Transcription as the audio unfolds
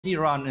crazy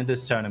run in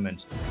this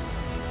tournament.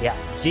 Yeah,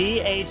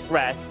 GH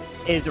Rest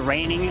is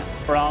reigning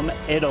from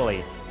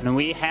Italy. And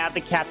we have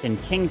the captain,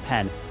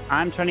 Kingpin,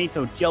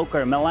 Antronito,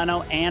 Joker,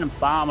 Mileno, and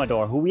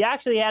Bomador, who we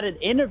actually had an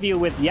interview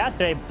with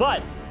yesterday,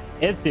 but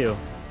Itsu,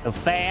 the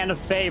fan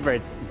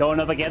favorites, going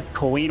up against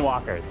Queen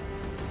Walkers.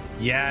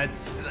 Yeah,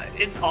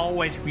 it's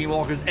always Queen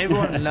Walkers.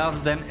 Everyone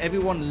loves them.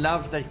 Everyone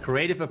loves their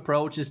creative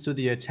approaches to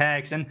the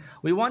attacks. And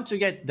we want to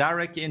get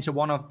directly into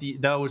one of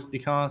those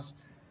because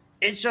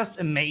it's just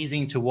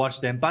amazing to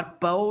watch them. But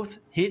both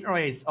hit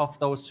rates of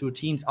those two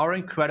teams are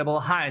incredible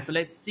high. So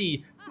let's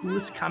see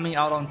who's coming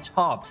out on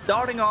top.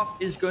 Starting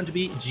off is going to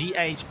be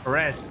GH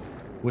Rest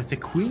with the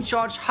Queen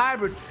Charge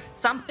Hybrid,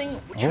 something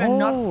which we're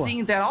not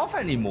seeing that often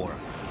anymore.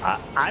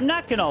 I'm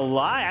not going to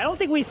lie. I don't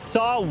think we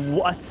saw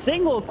a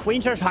single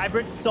Queen Charge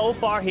Hybrid so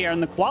far here in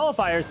the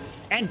qualifiers.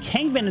 And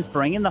Kingpin is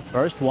bringing the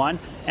first one.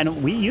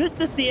 And we used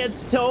to see it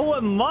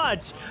so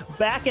much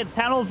back at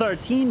Town Hall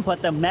 13.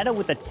 But the meta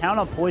with the Town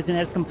Hall Poison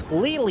has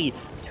completely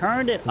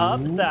turned it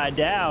upside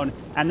down.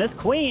 And this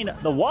Queen,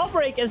 the wall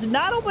break, is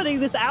not opening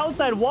this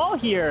outside wall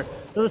here.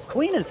 So this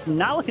Queen is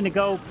not looking to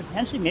go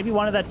potentially maybe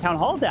one of that Town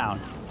Hall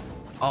down.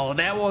 Oh,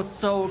 that was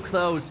so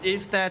close.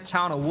 If that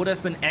Town Hall would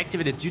have been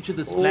activated due to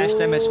the splash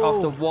damage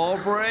of the wall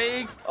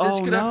break, this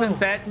could have been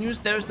bad news.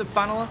 There's the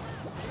funnel.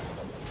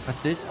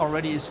 But this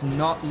already is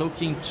not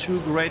looking too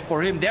great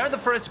for him. There are the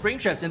first spring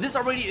traps, and this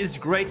already is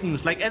great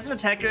news. Like, as an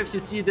attacker, if you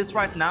see this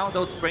right now,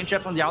 those spring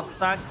traps on the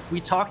outside,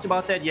 we talked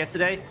about that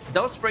yesterday.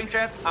 Those spring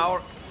traps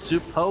are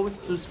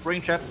supposed to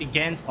spring trap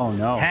against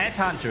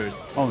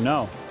headhunters. Oh,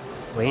 no.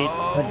 Wait,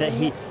 but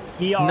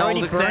he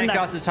already burned that.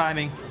 Castle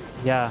timing.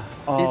 Yeah.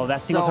 Oh, it's that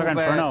single target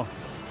Inferno.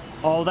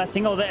 Oh, that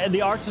single.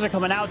 The archers are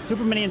coming out.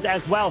 Super minions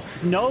as well.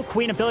 No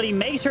Queen ability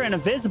makes her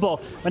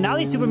invisible. But now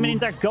these super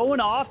minions are going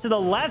off to the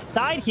left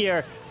side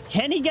here.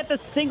 Can he get the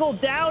single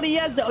down? He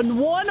has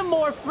one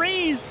more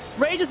freeze.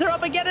 Rages her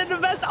up again and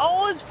invests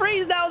all his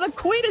freeze now. The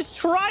Queen is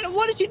trying.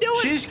 What is she doing?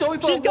 She's going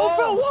for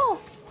a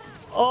wall.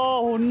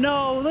 Oh,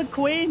 no. The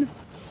Queen.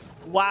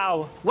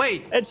 Wow.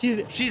 Wait. And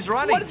she's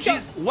running.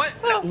 What?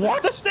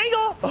 What? The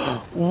single.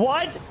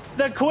 What?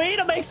 The Queen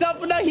makes up.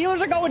 The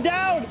healers are going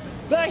down.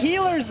 The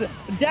healers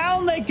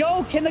down they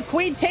go. Can the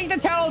Queen take the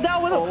Town Hall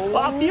down with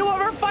a few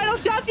of her final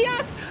shots?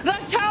 Yes, the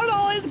Town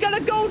Hall is gonna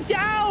go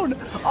down.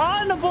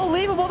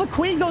 Unbelievable. The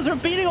Queen goes from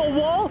beating a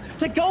wall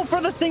to go for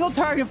the single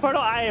target Inferno.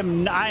 I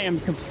am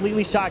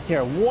completely shocked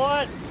here.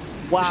 What?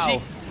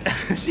 Wow.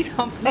 She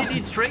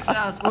completely tricked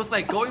us with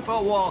like going for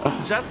a wall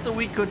just so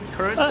we could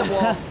curse the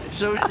wall.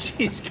 So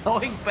she's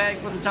going back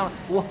for the Town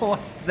Hall. What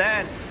was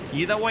that?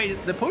 Either way,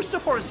 the push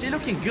support is still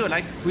looking good.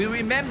 Like, we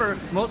remember,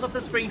 most of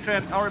the spring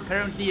traps are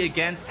apparently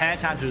against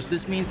headhunters.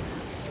 This means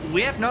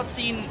we have not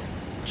seen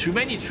too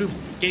many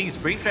troops getting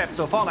spring traps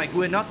so far. Like,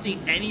 we're not seeing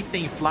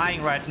anything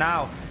flying right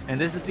now. And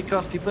this is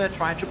because people are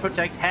trying to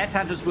protect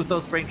headhunters with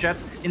those spring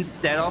traps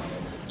instead of,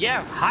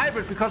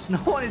 hybrid, because no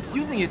one is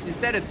using it. You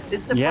said it.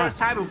 It's the first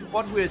hybrid of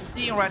what we're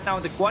seeing right now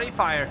in the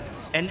qualifier.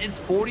 And it's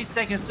 40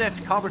 seconds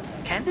left. Covered.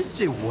 Can this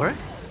still work?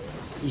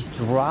 He's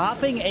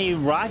dropping a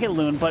rocket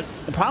loon, but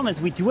the problem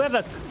is we do have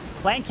a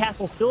clan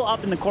castle still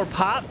up in the core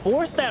pot.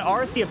 Force that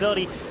RC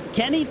ability.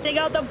 Can he take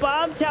out the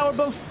bomb tower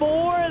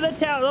before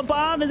the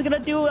bomb is gonna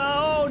do?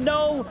 Oh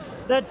no!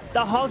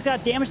 The hogs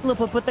got damaged a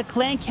little bit, but the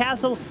clan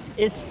castle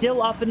is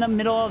still up in the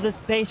middle of this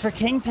base for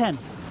Kingpin.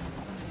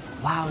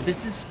 Wow,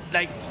 this is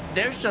like,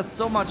 there's just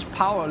so much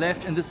power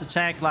left in this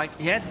attack. Like,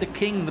 he has the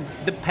king,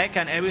 the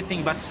P.E.K.K.A and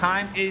everything, but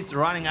time is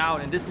running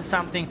out. And this is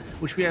something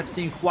which we have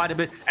seen quite a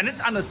bit. And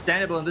it's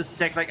understandable in this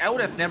attack. Like, I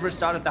would have never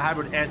started the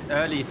hybrid as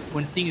early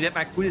when seeing that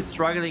my Queen is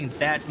struggling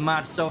that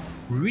much. So,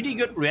 really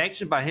good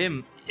reaction by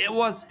him. It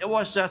was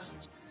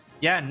just,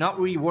 not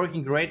really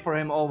working great for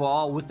him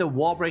overall with the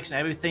wall breaks and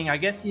everything. I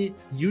guess he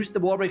used the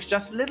wall breaks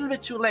just a little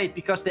bit too late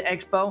because the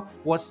Expo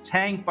was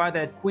tanked by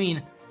that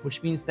Queen,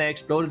 which means they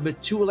exploded a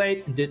bit too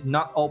late and did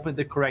not open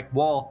the correct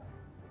wall.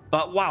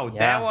 But wow,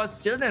 that was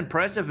still an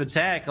impressive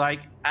attack.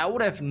 Like, I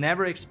would have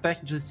never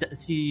expected to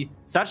see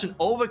such an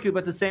overkill,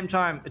 but at the same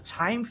time, a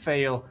time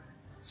fail.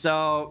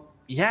 So,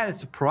 yeah, a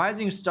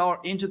surprising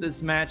start into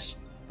this match,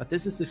 but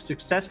this is a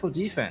successful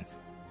defense.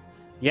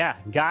 Yeah,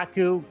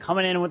 Gaku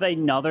coming in with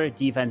another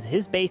defense.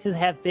 His bases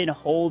have been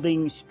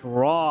holding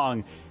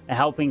strong and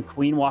helping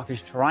Queen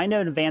Walkers trying to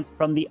advance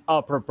from the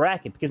upper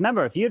bracket. Because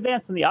remember, if you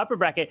advance from the upper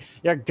bracket,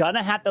 you're going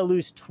to have to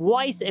lose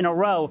twice in a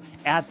row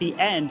at the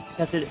end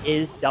because it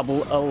is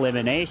double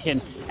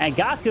elimination. And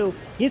Gaku,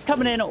 he's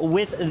coming in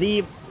with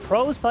the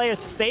pros players'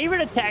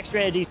 favorite attack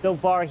strategy so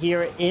far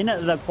here in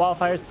the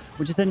qualifiers,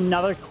 which is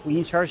another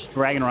Queen Charge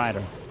Dragon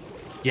Rider.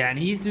 Yeah, and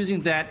he's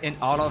using that in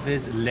all of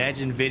his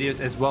legend videos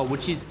as well,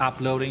 which he's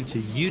uploading to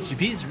YouTube.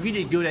 He's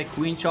really good at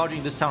queen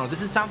charging this tunnel.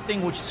 This is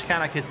something which is kind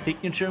of like his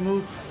signature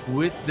move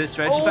with this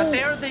strategy. But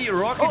there are the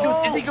rocket loons.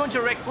 Is he going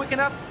to react quick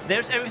enough?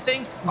 There's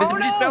everything.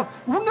 Visibility spell.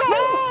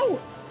 No!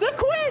 The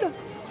Queen!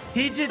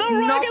 He did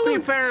not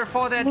prepare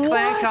for that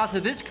clan castle.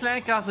 This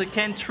clan castle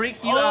can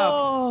trick you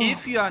up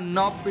if you are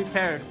not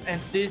prepared. And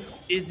this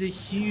is a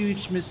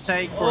huge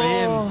mistake for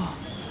him.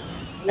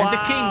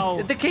 Wow.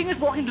 And the king is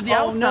walking to the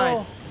Oh, outside.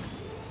 no.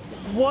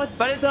 What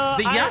But it's the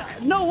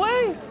Yuck. No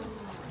way.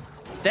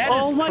 That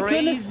Oh is my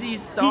crazy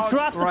goodness. start He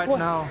drops the right point.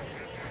 now.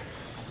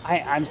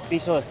 I'm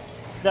speechless.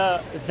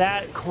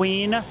 That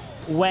queen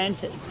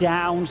went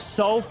down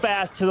so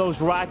fast to those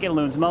rocket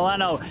loons.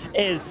 Mileno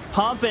is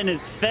pumping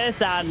his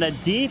fist on the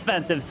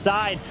defensive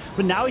side,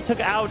 but now he took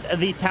out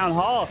the town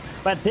hall.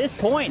 But at this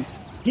point,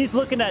 he's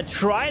looking to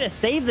try to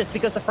save this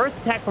because the first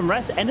attack from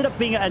Rest ended up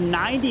being a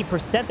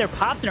 90%. There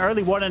pops an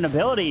early warning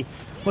ability,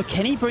 but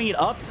can he bring it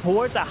up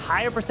towards a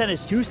higher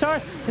percentage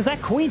 2-star? Because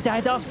that queen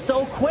died off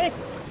so quick.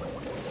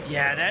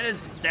 Yeah, that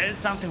is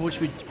something which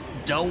we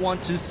don't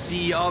want to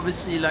see.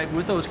 Obviously, like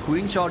with those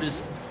queen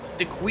charges,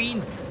 the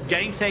queen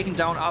getting taken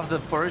down after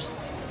the first,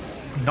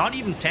 not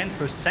even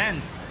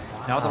 10%.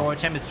 Now the Royal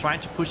Champ is trying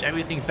to push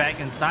everything back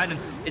inside, and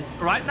it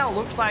right now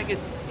looks like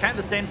it's kind of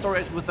the same story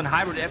as with an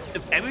hybrid.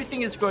 If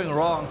everything is going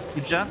wrong,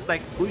 you just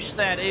like push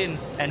that in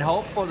and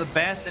hope for the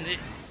best, and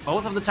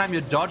most of the time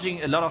you're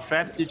dodging a lot of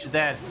traps due to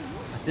that.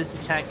 But this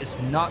attack is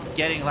not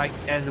getting like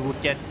as it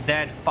would get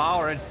that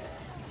far, and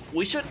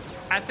we should,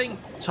 I think,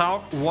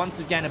 talk once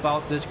again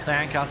about this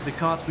clan cast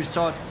because we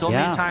saw it so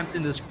many times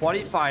in this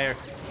qualifier,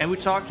 and we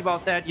talked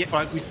about that.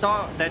 Like we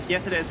saw that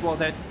yesterday as well,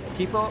 that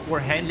people were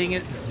handling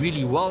it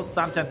really well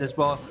sometimes as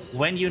well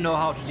when you know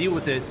how to deal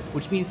with it,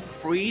 which means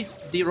freeze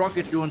the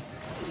rocket loons.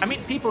 I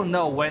mean, people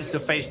know when to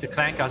face the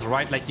clan cast,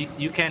 right? Like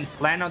you can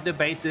plan out the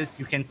bases,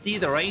 you can see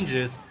the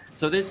ranges.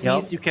 So this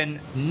means you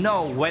can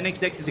know when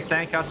exactly the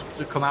clan cast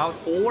to come out,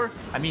 or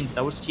I mean,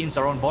 those teams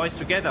are on boys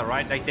together,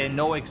 right? Like they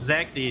know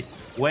exactly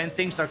when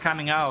things are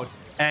coming out,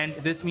 and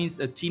this means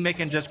a teammate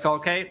can just call,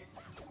 okay,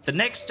 the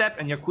next step,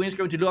 and your queen is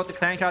going to lure out the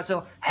clan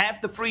castle,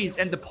 have the freeze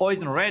and the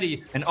poison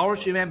ready. And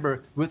always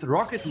remember, with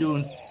rocket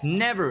loons,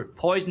 never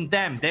poison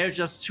them. They're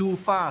just too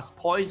fast.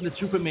 Poison the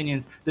super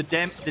minions, the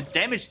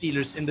damage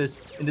dealers in this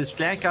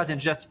clan castle,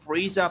 and just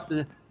freeze up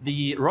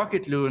the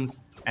rocket loons,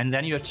 and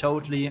then you're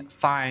totally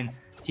fine.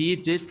 He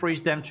did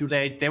freeze them too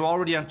late. They were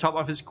already on top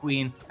of his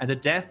queen, and the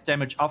death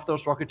damage of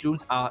those rocket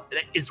loons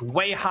is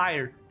way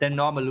higher than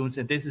normal loons,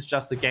 and this is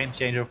just the game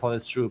changer for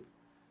this troop.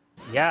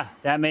 Yeah,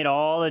 that made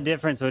all the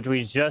difference, which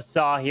we just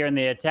saw here in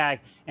the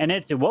attack. And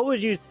it's, what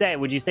would you say?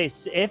 Would you say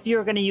if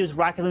you're going to use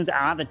rocket loons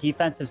on the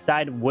defensive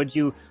side, would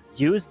you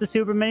use the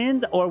super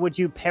minions, or would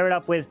you pair it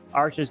up with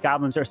archers,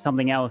 goblins, or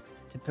something else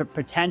to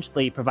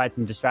potentially provide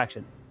some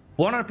distraction?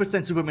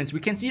 100% super minions. We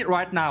can see it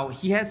right now.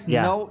 He has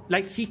no,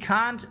 like, he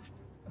can't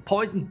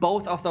poison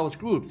both of those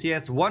groups. He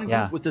has one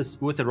group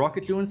with the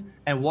rocket loons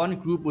and one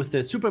group with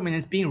the super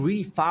minions being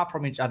really far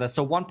from each other,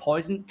 so one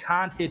poison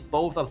can't hit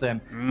both of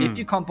them. If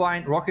you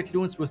combine rocket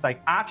loons with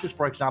like archers,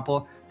 for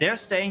example, they're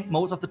staying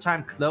most of the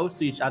time close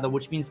to each other,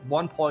 which means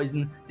one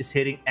poison is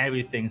hitting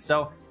everything.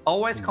 So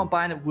always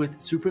combine it with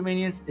super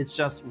minions. It's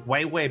just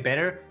way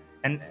better.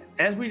 And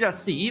as we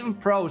just see, even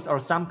pros are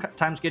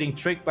sometimes getting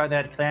tricked by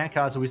that clan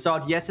card. So we saw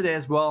it yesterday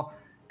as well,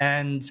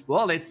 and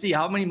well, let's see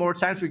how many more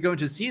times we're going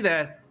to see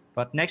that.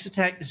 But next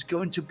attack is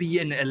going to be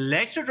an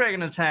Electro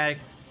Dragon attack.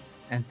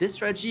 And this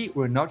strategy,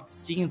 we're not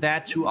seeing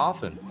that too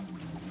often.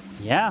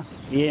 Yeah,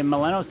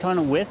 Mileno's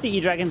coming with the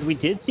E-Dragons. We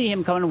did see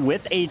him coming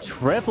with a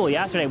triple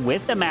yesterday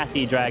with the Mass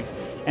E-Drags.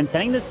 And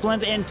sending this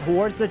blimp in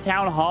towards the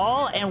Town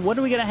Hall. And what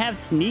are we going to have?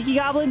 Sneaky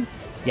Goblins?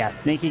 Yeah,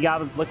 Sneaky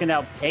Goblins looking to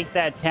help take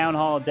that Town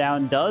Hall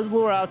down. Does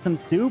lure out some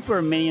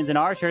super minions and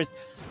archers.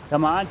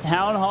 Come on,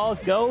 Town Hall,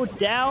 go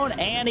down,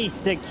 and he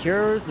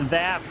secures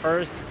that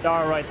first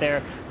star right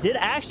there. Did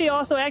actually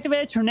also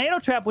activate a Tornado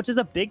Trap, which is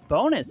a big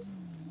bonus.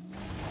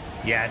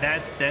 Yeah,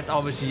 that's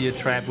obviously a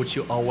trap which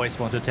you always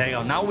want to take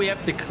out. Now we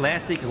have the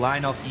classic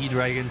line of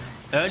E-Dragons.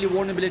 Early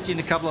warning ability in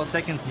a couple of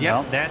seconds.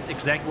 Yep, that's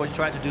exactly what you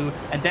try to do.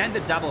 And then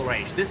the double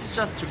rage. This is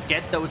just to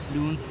get those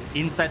loons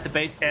inside the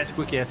base as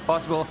quickly as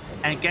possible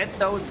and get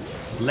those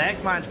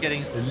lag mines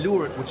getting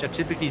lured, which are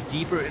typically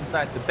deeper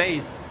inside the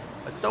base.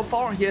 But so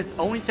far, he has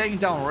only taken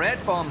down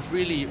red bombs,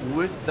 really,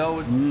 with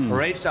those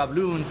raged up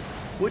loons,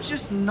 which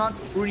is not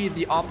really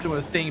the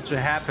optimal thing to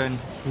happen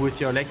with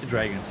your Electro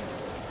Dragons.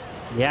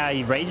 Yeah,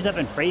 he rages up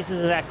and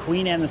phrases that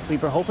queen and the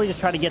sweeper, hopefully to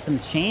try to get some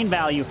chain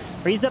value.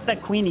 Freezes up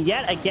that queen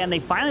yet again. They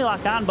finally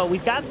lock on, but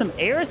we've got some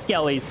air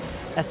skellies.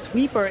 That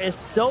sweeper is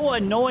so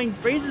annoying.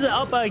 Freezes it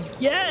up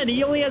again.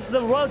 He only has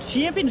the Royal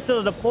Champion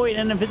still deployed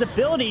and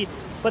invisibility,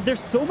 but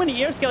there's so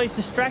many air skellies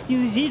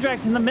distracting these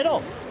E-Drags in the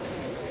middle.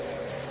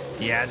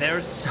 Yeah,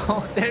 there's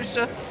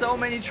just so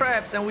many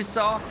traps, and we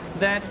saw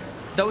that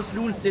those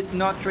loons did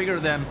not trigger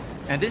them.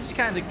 And this is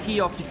kind of the key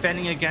of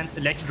defending against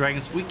Electro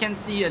Dragons. We can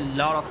see a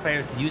lot of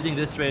players using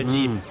this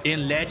strategy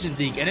in Legend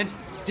League, and it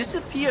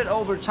disappeared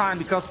over time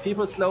because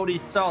people slowly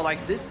saw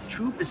like this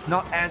troop is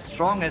not as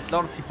strong as a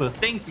lot of people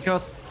think,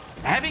 because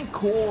having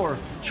core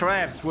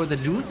traps where the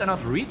loons are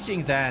not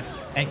reaching that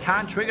and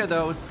can't trigger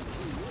those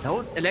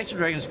Electro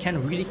Dragons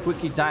can really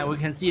quickly die. We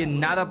can see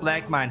another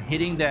Black Mine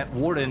hitting that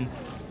Warden.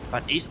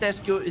 But is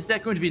that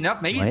going to be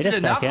enough? Maybe it's still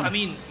enough. I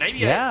mean,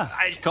 maybe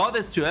I called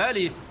this too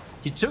early.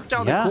 He took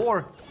down the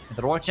core. And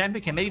the Royal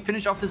Champion can maybe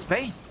finish off this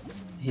base.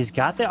 He's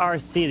got the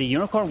RC. The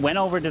Unicorn went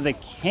over to the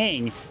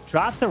King,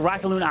 drops the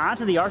Rocket Balloon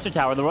onto the Archer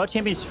Tower. The World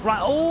Champion Shrine.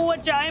 Oh, a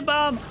Giant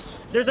Bomb.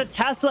 There's a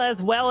Tesla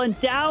as well, and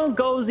down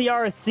goes the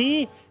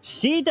RC.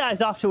 She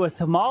dies off to a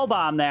small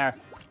bomb there.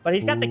 But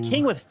he's got the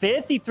King with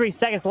 53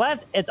 seconds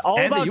left. It's all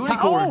And about the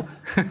Unicorn.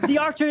 Oh,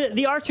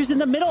 the Archer's in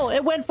the middle.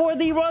 It went for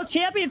the World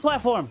Champion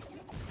platform.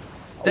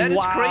 That is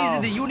Wow.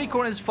 crazy. The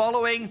Unicorn is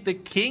following. The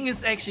King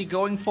is actually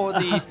going for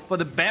the for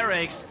the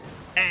barracks.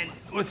 And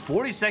with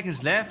 40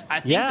 seconds left, I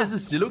think this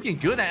is looking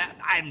good. And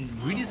I'm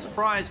really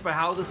surprised by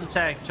how this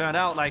attack turned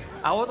out. Like,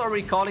 I was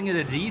already calling it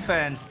a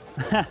defense,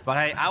 but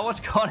I was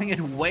calling it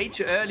way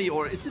too early.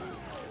 Or is it?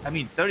 I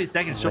mean, 30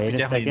 seconds should be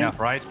definitely enough,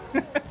 right?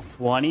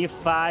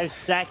 25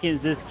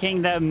 seconds. This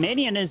King, the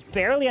minion, is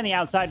barely on the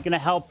outside, going to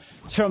help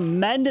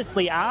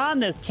tremendously on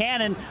this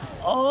cannon.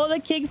 Oh, the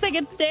King's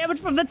taking damage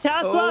from the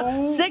Tesla.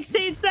 Oh.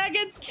 16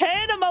 seconds.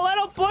 Can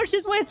Milano push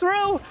his way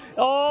through?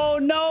 Oh,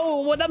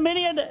 no. With the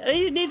minion,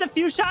 he needs a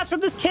few shots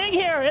from this King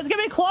here. It's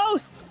going to be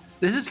close.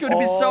 This is going to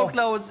be so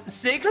close.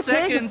 6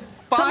 seconds.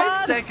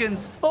 5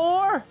 seconds.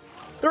 4,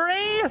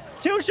 3,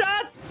 2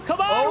 shots.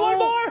 Come on, one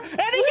more. And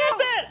he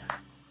gets it.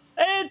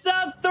 It's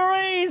a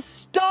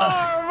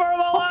 3-star for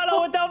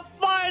Milano with the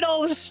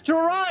final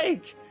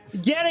strike.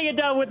 Getting it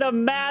done with the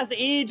mass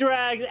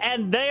E-Drags,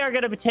 and they are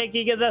going to be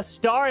taking the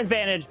star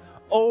advantage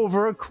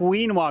over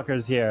Queen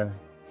Walkers here.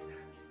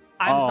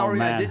 I'm sorry,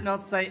 man. I did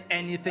not say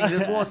anything.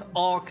 This was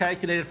all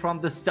calculated from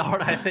the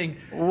start, I think.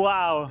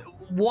 Wow.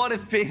 What a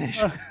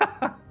finish.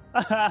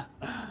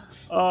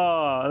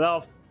 Oh,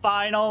 the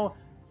final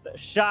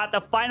shot,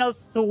 the final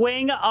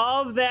swing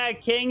of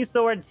that King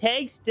Sword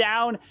takes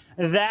down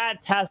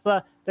that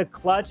Tesla to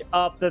clutch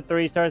up the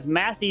 3 stars.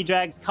 Mass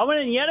E-Drags coming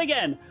in yet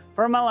again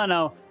for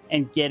Milano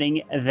and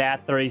getting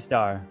that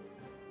 3-star.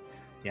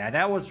 Yeah,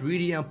 that was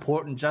really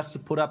important just to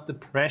put up the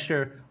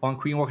pressure on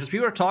Queen Walkers. We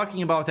were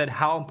talking about that,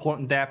 how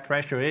important that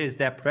pressure is,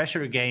 that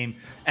pressure game.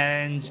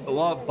 And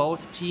well,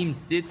 both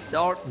teams did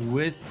start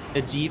with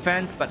a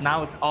defense, but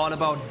now it's all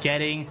about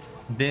getting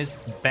this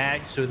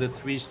back to the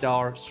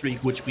 3-star streak,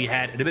 which we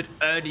had a bit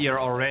earlier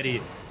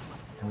already.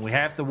 And we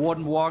have the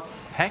Warden Walk.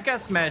 P.E.K.K.A.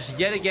 Smash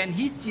yet again.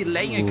 He's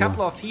delaying a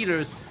couple of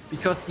healers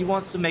because he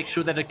wants to make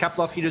sure that a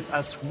couple of healers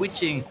are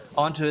switching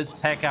onto his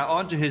P.E.K.K.A.,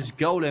 onto his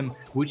Golem,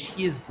 which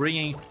he is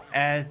bringing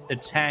as a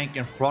tank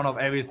in front of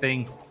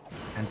everything.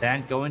 And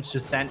then going to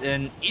send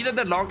in either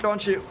the Log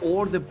Launcher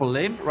or the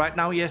Blimp. Right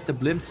now he has the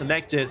Blimp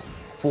selected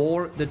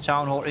for the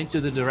Town Hall,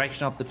 into the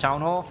direction of the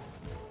Town Hall.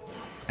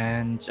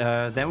 And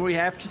then we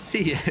have to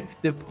see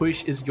if the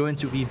push is going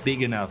to be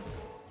big enough.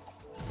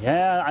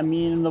 Yeah, I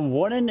mean, the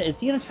Warden, is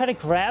he going to try to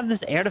grab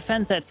this air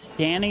defense that's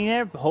standing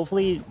there?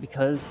 Hopefully,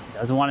 because he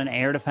doesn't want an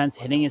air defense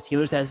hitting his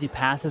healers as he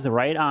passes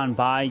right on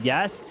by.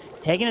 Yes,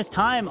 taking his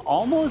time.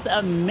 Almost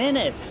a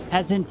minute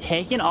has been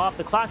taken off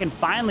the clock. And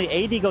finally,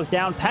 AD goes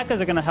down.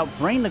 P.E.K.K.A.s are going to help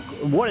bring the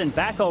Warden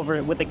back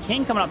over with the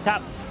King coming up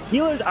top.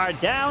 Healers are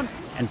down.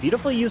 And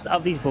beautiful use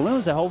of these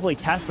balloons to hopefully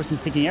test for some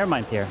sinking air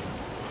mines here.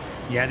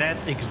 Yeah,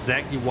 that's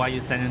exactly why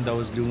you send in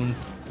those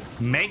loons.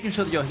 Making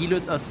sure that your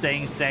healers are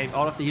staying safe.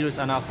 All of the healers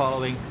are now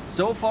following.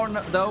 So far,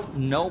 though,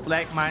 no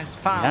black mines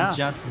found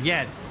just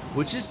yet,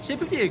 which is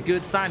typically a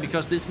good sign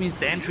because this means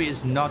the entry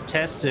is not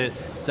tested.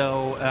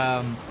 So,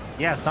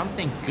 yeah,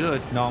 something good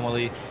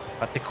normally.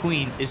 But the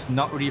Queen is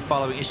not really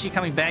following. Is she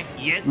coming back?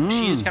 Yes,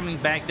 she is coming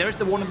back. There's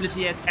the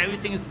vulnerability as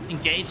everything is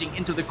engaging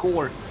into the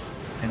core.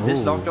 And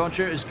this Log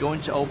Launcher is going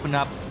to open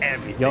up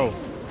everything. Yo.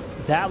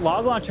 That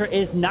Log Launcher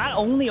is not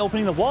only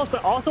opening the walls,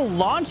 but also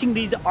launching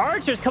these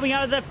archers coming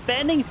out of the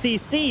defending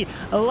CC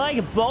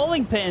like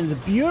bowling pins.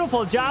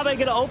 Beautiful job. I'm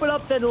going to open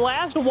up the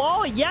last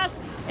wall. Yes.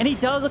 And he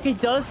does. Look, he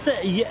does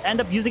end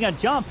up using a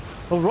jump.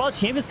 The World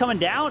Champion's coming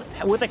down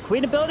with a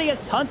Queen ability. He has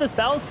tons of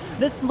spells.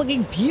 This is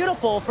looking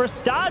beautiful for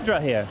Stadra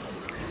here.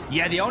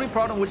 Yeah, the only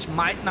problem which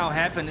might now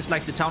happen is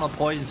like the Town of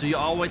Poison, so you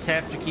always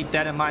have to keep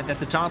that in mind, that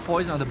the Town of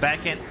Poison on the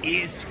back end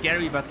is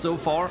scary, but so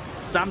far,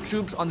 some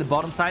troops on the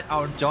bottom side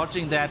are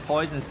dodging that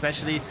poison,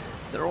 especially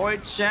the Royal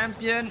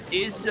Champion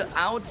is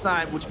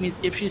outside, which means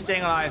if she's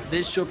staying alive,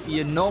 this should be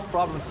a no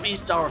problem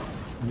 3-star.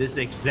 This is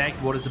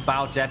exactly what is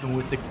about to happen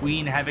with the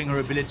Queen having her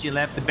ability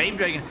left. The Baby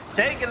Dragon,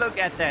 take a look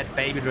at that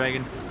Baby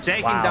Dragon,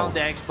 taking down the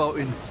Expo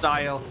in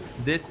style.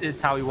 This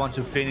is how we want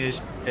to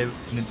finish an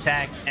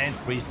attack and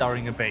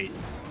 3-starring a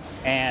base.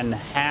 And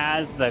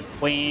has the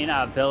Queen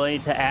ability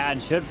to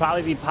add. Should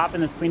probably be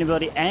popping this Queen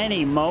ability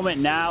any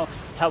moment now.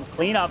 Help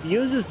clean up.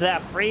 Uses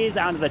that freeze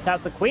onto the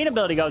Tesla. Queen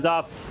ability goes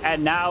off.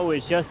 And now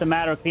it's just a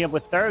matter of cleanup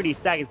with 30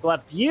 seconds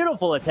left.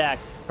 Beautiful attack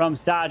from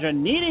Stadra,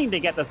 needing to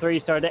get the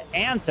 3-star to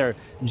answer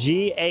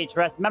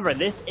GHRS. Remember,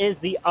 this is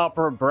the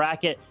upper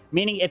bracket,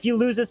 meaning if you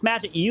lose this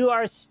match, you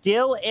are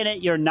still in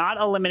it. You're not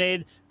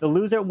eliminated. The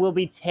loser will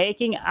be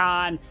taking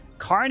on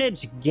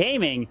Carnage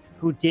Gaming,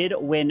 who did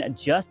win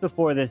just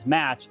before this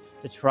match,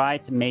 to try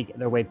to make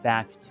their way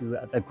back to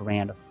the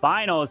grand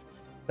finals.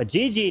 But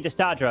GG to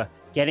Stadra,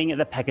 getting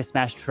the P.E.K.K.A.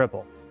 Smash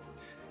triple.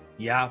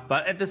 Yeah,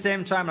 but at the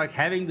same time, like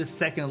having the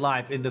second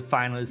life in the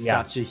final is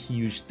such a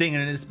huge thing.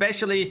 And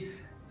especially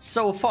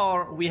so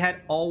far we had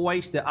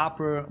always the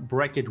upper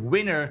bracket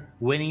winner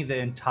winning the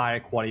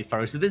entire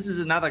qualifier. So this is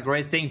another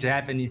great thing to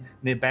have in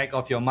the back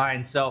of your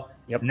mind. So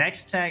Yep.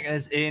 next tag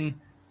is in,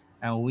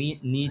 and we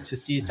need to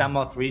see some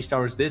more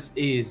 3-stars. This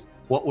is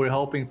what we're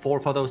hoping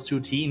for those two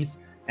teams,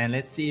 and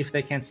let's see if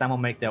they can somehow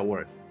make that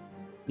work.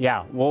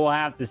 Yeah, we'll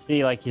have to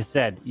see. Like you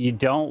said, you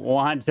don't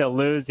want to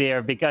lose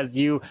here because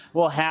you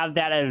will have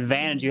that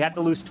advantage. You have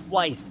to lose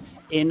twice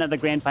in the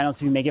grand finals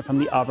if you make it from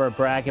the upper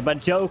bracket. But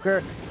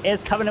Joker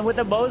is coming in with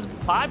the most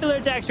popular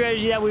attack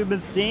strategy that we've been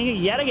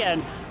seeing yet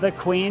again. The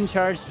Queen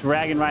Charge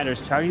Dragon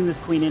Riders, charging this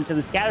Queen into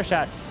the scatter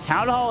shot.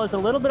 Town Hall is a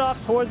little bit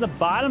off towards the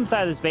bottom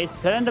side of the space.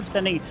 Could end up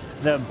sending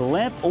the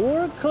blimp,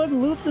 or could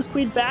loop this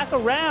Queen back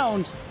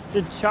around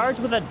to charge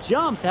with a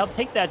jump to help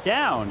take that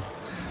down.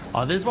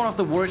 Oh, this is one of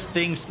the worst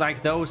things,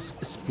 like those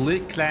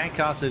split clan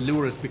castle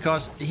lures,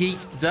 because he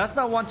does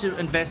not want to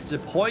invest the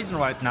poison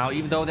right now,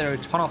 even though there are a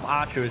ton of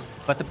archers.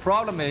 But the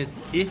problem is,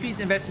 if he's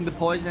investing the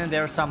poison and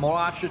there are some more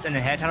archers and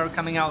a headhunter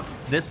coming out,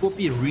 this would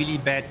be really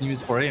bad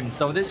news for him.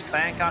 So this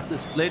clan castle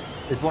split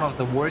is one of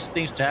the worst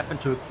things to happen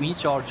to a Queen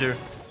Charger.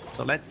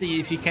 So let's see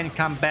if he can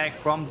come back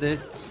from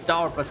this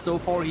start. But so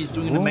far, he's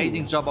doing an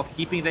amazing job of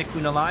keeping that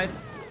Queen alive.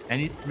 And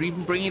he's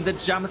even bringing the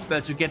jump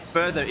spell to get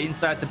further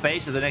inside the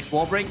base. So the next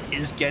wall break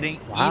is getting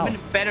even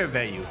better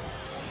value.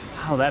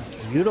 Wow, that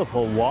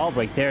beautiful wall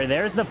break there.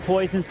 There's the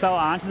poison spell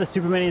onto the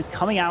super minions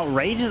coming out,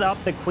 rages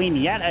up the Queen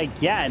yet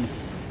again.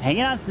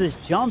 Hanging on to this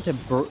jump to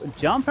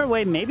jump her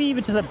way, maybe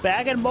even to the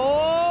back and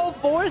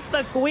force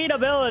the Queen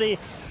ability.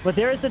 But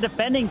there's the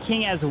defending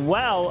King as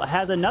well.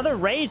 Has another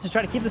rage to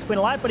try to keep this Queen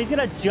alive, but he's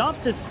going to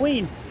jump this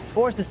Queen.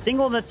 Force a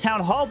single in the Town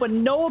Hall, but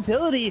no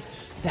ability.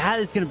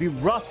 That is going to be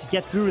rough to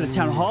get through the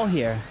Town Hall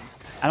here.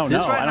 I don't know.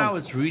 This right now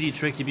is really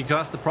tricky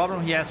because the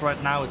problem he has right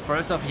now is,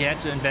 first off, he had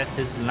to invest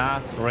his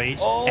last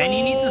rage. And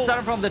he needs to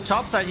start from the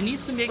top side. He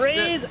needs to make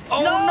Freeze. the...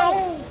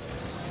 Oh,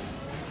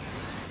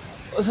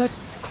 no! The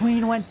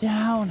Queen went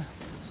down.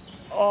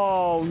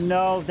 Oh,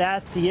 no.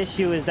 That's the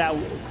issue, is that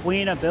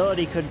Queen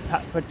ability could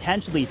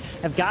potentially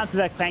have gone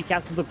through that Clan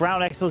Castle with the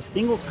Ground Expo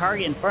single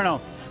target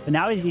Inferno. But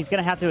now he's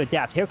going to have to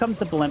adapt. Here comes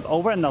the blimp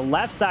over on the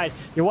left side.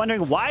 You're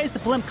wondering, why is the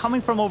blimp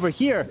coming from over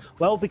here?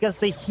 Well, because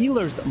the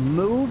healers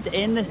moved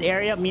in this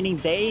area, meaning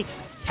they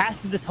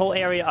tested this whole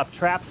area of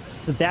traps.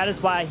 So that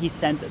is why he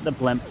sent the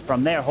blimp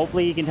from there.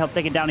 Hopefully he can help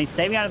take it down. He's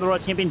saving out of the Royal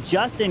Champion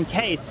just in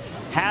case.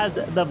 Has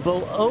the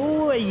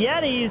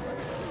Yetis.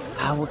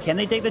 Well, can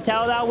they take the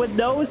town out with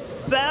no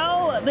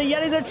spell? The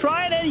Yetis are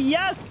trying it.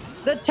 Yes,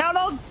 the town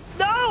hall.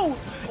 No,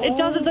 it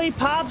doesn't. So he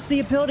pops the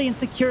ability and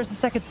secures the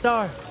second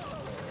star.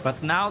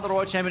 But now the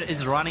Royal Champion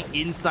is running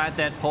inside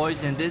that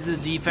poison. This is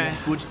defense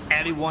which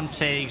everyone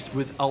takes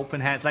with open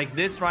hands. Like,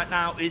 this right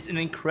now is an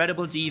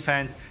incredible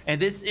defense. And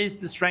this is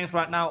the strength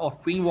right now of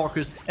Queen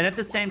Walkers. And at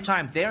the same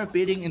time, they're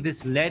building in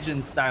this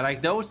Legends style.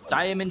 Like, those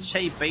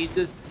diamond-shaped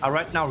bases are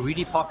right now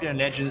really popular in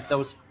Legends.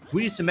 Those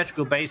really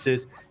symmetrical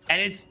bases.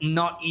 And it's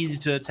not easy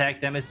to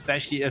attack them,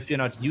 especially if you're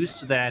not used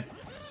to that.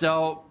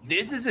 So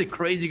this is a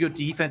crazy good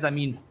defense. I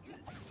mean,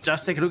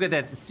 just take a look at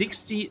that.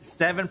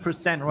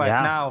 67%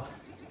 right now.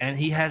 And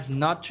he has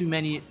not too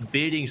many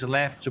buildings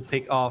left to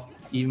pick off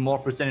even more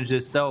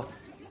percentages. So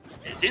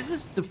this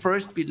is the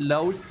first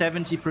below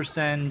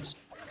 70%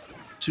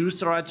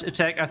 two-star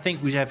attack I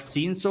think we have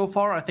seen so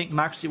far. I think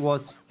Maxi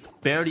was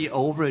barely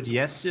over it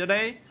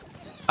yesterday.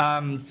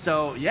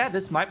 So yeah,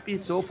 this might be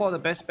so far the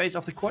best base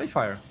of the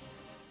qualifier.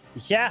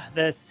 Yeah,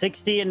 the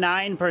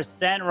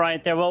 69%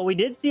 right there. Well, we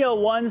did see a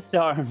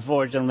 1-star,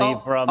 unfortunately,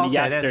 from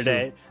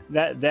yesterday.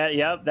 That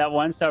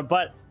 1-star.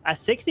 But a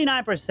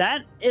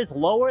 69% is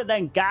lower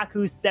than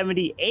Gaku's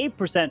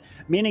 78%,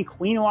 meaning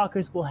Queen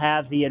Walkers will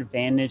have the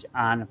advantage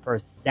on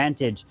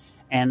percentage.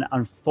 And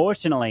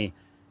unfortunately,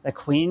 the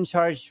Queen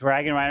Charge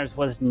Dragon Riders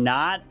was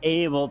not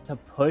able to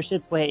push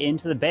its way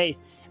into the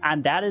base.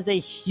 And that is a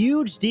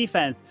huge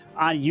defense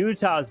on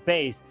Utah's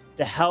base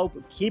to help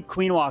keep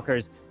Queen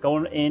Walkers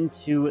going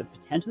into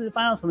potentially the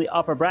finals from the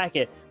upper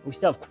bracket. We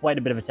still have quite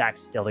a bit of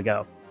attacks still to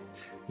go.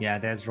 Yeah,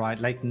 that's right.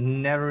 Like,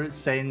 never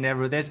say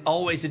never. There's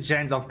always a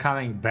chance of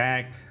coming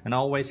back, and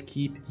always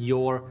keep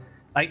your,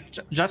 like,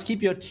 just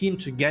keep your team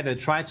together.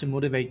 Try to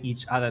motivate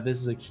each other. This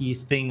is a key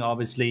thing,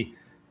 obviously.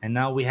 And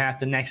now we have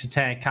the next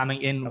attack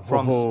coming in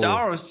from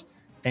Stars,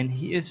 and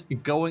he is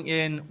going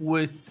in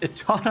with a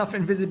ton of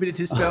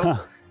invisibility spells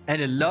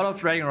and a lot of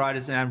Dragon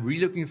Riders, and I'm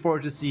really looking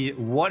forward to see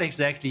what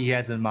exactly he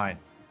has in mind.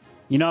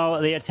 You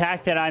know, the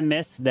attack that I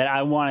missed that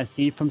I want to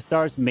see from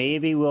Stars,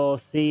 maybe we'll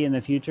see in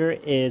the future,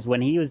 is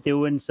when he was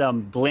doing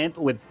some blimp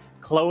with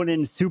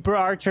cloning super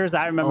archers.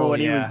 I remember when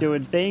he was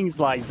doing things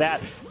like that.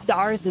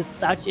 Stars is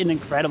such an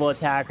incredible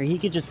attacker. He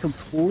could just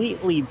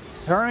completely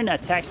turn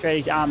attack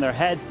strategies on their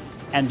heads,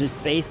 and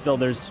just base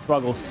builders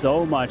struggle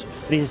so much.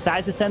 But he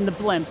decides to send the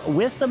blimp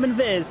with some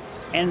invis,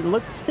 and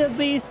looks to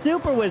be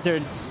super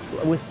wizards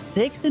with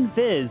 6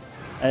 invis.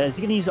 Is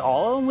he going to use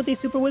all of them with these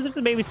super wizards,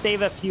 or maybe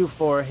save a few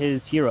for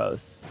his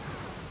heroes?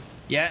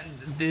 Yeah,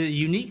 the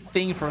unique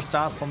thing for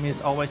Stars for me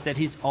is always that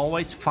he's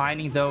always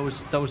finding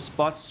those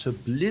spots to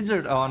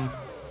blizzard on.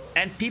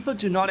 And people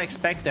do not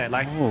expect that.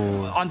 Like,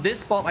 on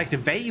this spot, like, the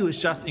value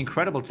is just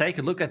incredible. Take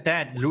a look at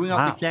that. Luring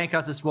out the clan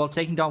cars as well,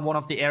 taking down one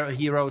of the air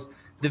heroes.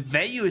 The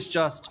value is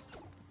just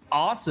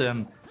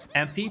awesome.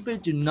 And people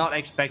do not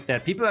expect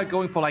that. People are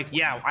going for like,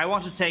 yeah, I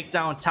want to take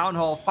down Town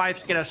Hall, 5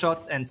 scatter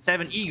shots, and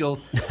 7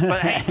 eagles.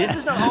 But hey, this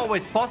is not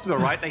always possible,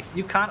 right? Like,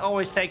 you can't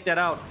always take that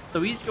out.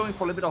 So he's going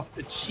for a little bit of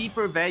a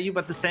cheaper value,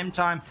 but at the same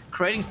time,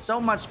 creating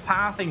so much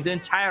pathing, the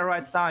entire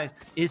right side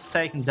is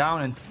taken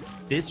down. And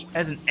this,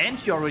 as an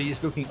entry already,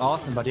 is looking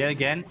awesome. But yet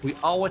again, we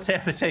always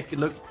have to take a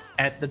look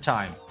at the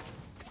time.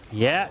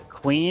 Yeah,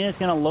 Queen is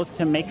going to look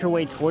to make her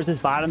way towards this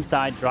bottom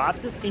side.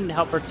 Drops his king to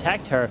help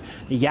protect her.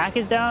 The Yak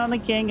is down on the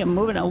king and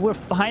moving on. We're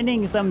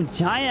finding some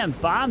giant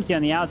bombs here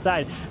on the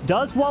outside.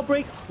 Does wall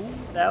break? Ooh,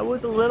 that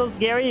was a little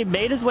scary. He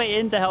made his way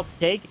in to help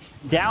take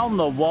down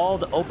the wall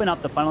to open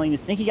up the funneling. The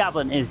Sneaky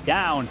Goblin is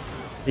down.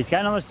 He's got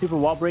another super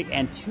wall break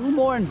and 2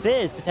 more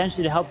invis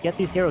potentially to help get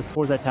these heroes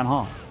towards that town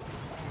hall.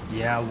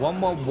 Yeah, 1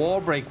 more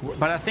wall break,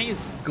 but I think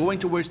it's going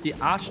towards the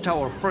arch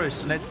tower first.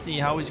 So let's see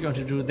how he's going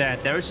to do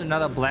that. There is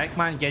another black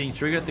mine getting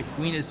triggered. The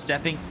queen is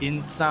stepping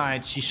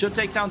inside. She should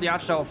take down the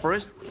arch tower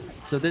first.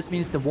 So this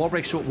means the wall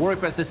break should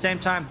work, but at the same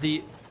time,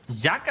 the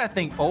Yak, I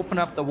think, open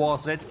up the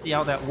walls. Let's see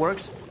how that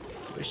works.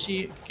 Is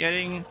she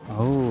getting...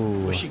 Oh.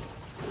 Was she...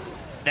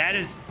 That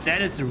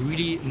is a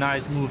really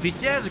nice move. He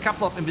still has a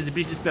couple of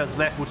invisibility spells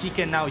left, which he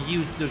can now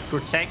use to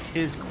protect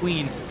his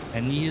queen.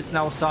 And he is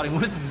now starting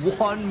with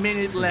 1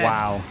 minute left.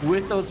 Wow.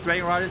 With those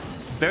Dragon Riders,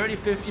 barely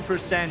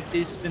 50%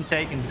 is been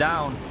taken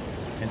down.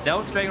 And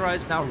those Dragon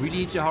Riders now really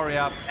need to hurry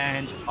up.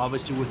 And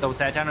obviously with those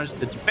Headhunters,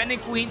 the defending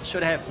queen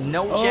should have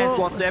no chance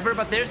whatsoever.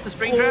 But there's the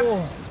Spring Trap.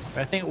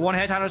 I think 1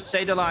 Headhunter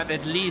stayed alive,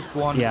 at least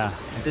 1. Yeah.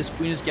 And this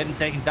queen is getting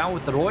taken down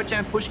with the Royal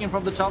Champ pushing him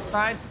from the top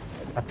side.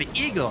 But the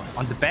Eagle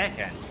on the back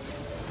end.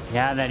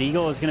 Yeah, that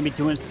Eagle is going to be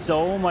doing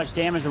so much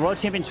damage. The World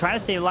Champion trying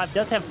to stay alive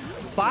does have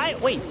 5...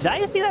 Wait, did I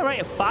just see that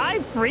right?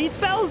 5 freeze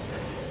spells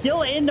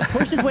still in to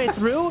push his way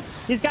through.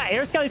 He's got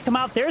Air Skellies come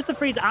out. There's the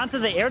freeze onto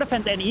the air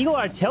defense and Eagle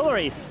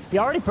Artillery. He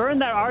already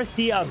burned that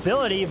RC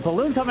ability.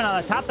 Balloon coming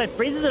on the top side,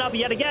 freezes it up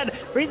yet again.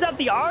 Freezes up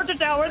the Archer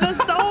Tower. There's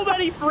so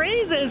many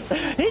freezes.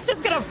 He's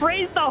just going to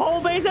freeze the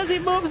whole base as he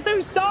moves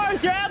through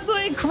stars. You're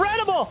absolutely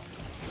incredible.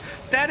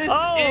 That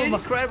is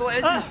incredible,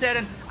 as you said,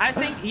 and I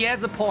think he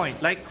has a point.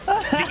 Like,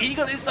 the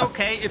Eagle is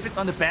okay if it's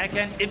on the back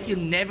end, if you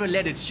never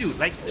let it shoot.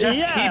 Like,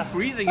 just keep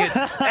freezing it,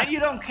 and you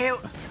don't care.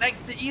 Like,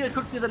 the Eagle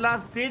could be the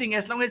last building,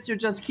 as long as you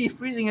just keep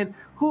freezing it,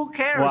 who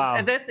cares? Wow.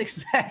 And that's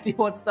exactly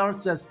what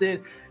Stars just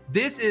did.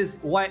 This is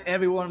why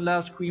everyone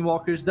loves Queen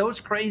Walkers, those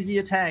crazy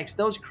attacks,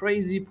 those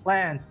crazy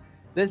plans.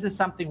 This is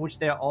something which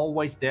they're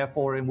always there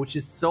for, and which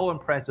is so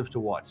impressive to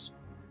watch.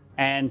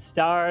 And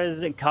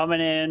Stars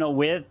coming in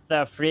with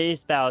the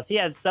freeze spells. He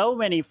had so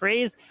many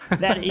freeze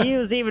that he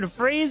was even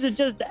freezing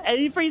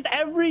he freezed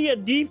every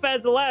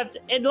defense left.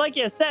 And like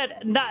you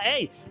said,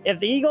 hey, if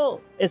the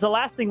Eagle is the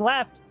last thing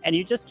left and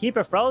you just keep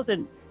it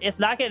frozen, it's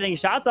not getting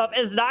shots off.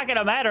 It's not going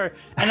to matter.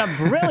 And a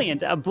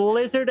brilliant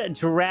Blizzard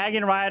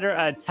Dragon Rider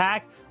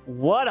attack.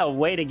 What a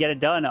way to get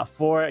it done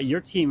for your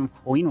team of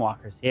Queen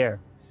Walkers here.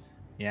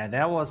 Yeah,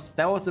 that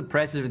was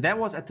impressive. That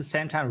was at the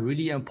same time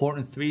really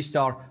important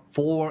 3-star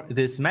for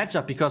this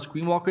matchup, because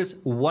Queen Walkers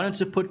wanted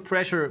to put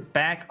pressure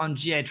back on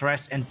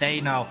GHRS, and they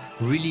now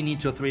really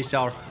need to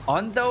 3-star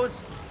on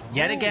those,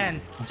 yet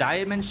again,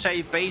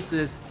 diamond-shaped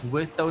bases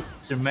with those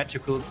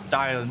symmetrical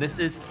style. And this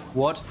is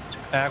what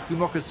Queen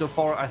Walkers so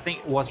far, I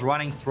think, was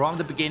running from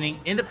the beginning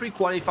in the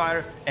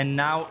pre-qualifier and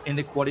now in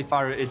the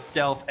qualifier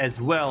itself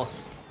as well.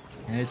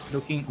 And it's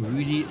looking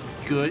really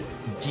good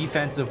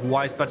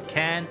defensive-wise, but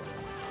can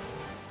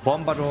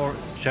Bombador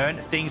turn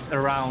things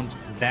around?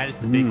 That is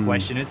the big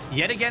question. It's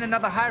yet again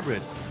another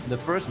hybrid. The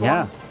first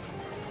one,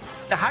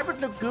 the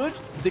hybrid looked good.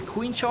 The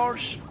Queen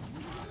Charge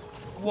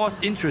was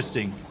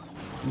interesting.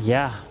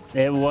 Yeah,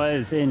 it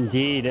was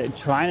indeed.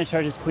 Trying to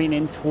charge his queen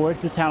in towards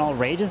the town hall,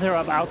 rages her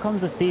up. Out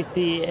comes the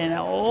CC, and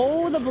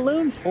the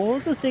balloon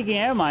pulls the Seeking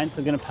Air Mine,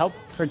 so going to help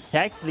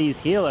protect these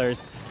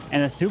healers.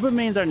 And the super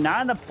minions are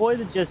not in the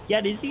poison just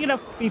yet. Is he going to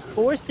be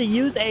forced to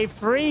use a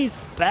freeze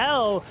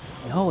spell?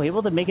 No,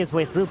 able to make his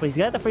way through, but he's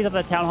got the freeze up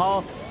at the town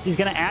hall. She's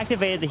going to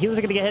activate it. The healers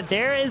are going to get hit.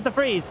 There is the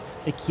freeze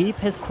to keep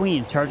his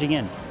queen charging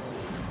in.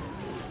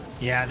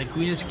 Yeah, the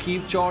queen is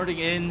keep charging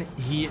in.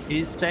 He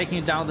is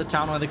taking down the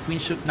town hall. The queen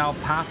should now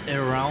path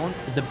around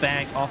the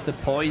back of the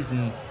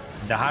poison.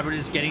 The hybrid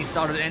is getting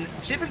started, and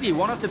typically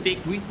one of the big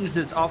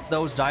weaknesses of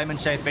those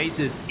diamond-shaped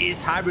bases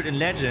is hybrid and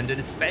legend, and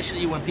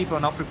especially when people are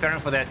not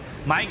preparing for that.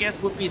 My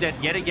guess would be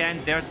that yet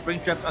again there are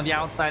spring traps on the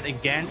outside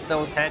against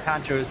those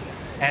headhunters,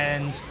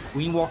 and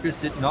Queen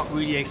Walkers did not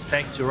really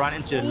expect to run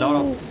into a lot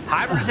of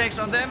hybrid attacks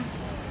on them.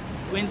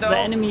 Queen, though, the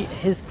enemy,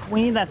 his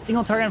queen, that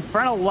single target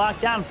Infernal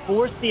lockdown,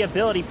 forced the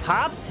ability,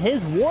 pops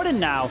his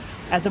Warden now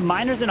as the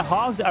miners and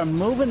hogs are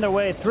moving their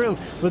way through.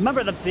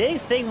 Remember, the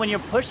big thing when you're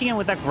pushing in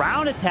with a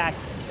ground attack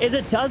is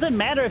it doesn't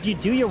matter if you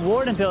do your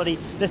Warden ability,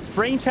 the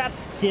spring trap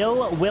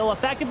still will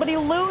affect it, but he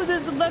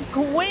loses the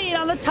queen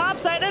on the top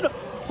side, and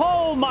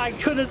Oh my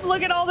goodness,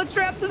 look at all the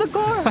traps in the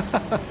core.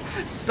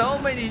 So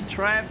many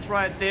traps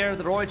right there.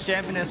 The Royal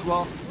Champion as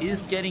well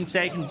is getting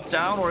taken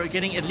down or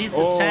getting at least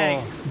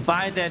attacked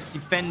by that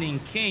defending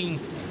king.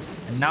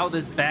 And now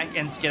this back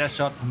end scatter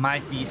shot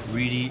might be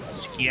really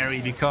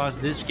scary because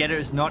this scatter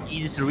is not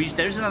easy to reach.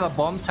 There's another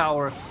bomb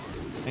tower.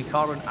 And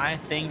Carbon, I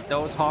think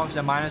those Hogs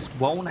and Miners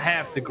won't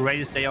have the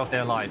greatest day of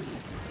their life.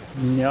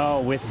 No,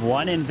 with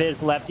one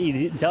invis left,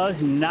 he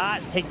does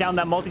not take down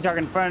that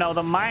multi-target Inferno.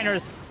 The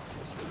Miners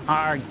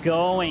are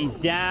going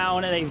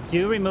down, and they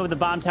do remove the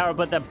bomb tower,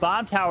 but the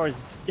bomb tower's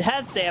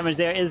death damage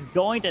there is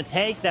going to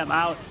take them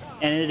out,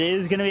 and it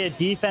is going to be a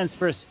defense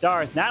for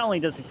Stars. Not only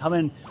does it come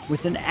in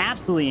with an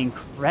absolutely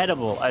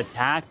incredible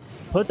attack,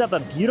 puts up a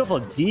beautiful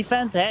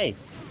defense. Hey,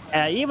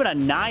 even a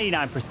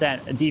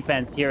 99%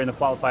 defense here in the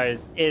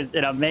qualifiers is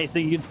an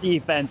amazing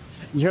defense.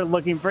 You're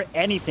looking for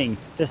anything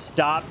to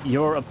stop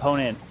your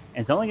opponent.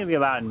 And it's only going to be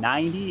about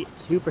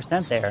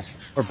 92% there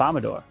for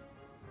Bombador.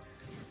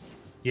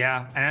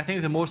 Yeah, and I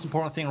think the most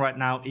important thing right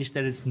now is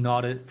that it's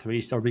not a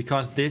 3-star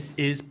because this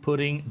is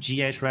putting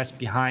GHRS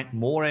behind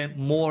more and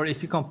more.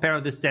 If you compare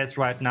the stats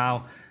right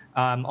now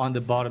on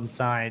the bottom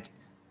side,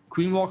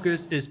 Queen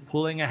Walkers is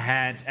pulling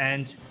ahead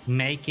and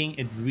making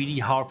it really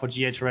hard for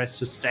GHRS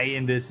to stay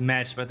in this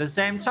match. But at the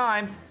same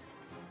time,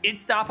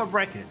 it's the upper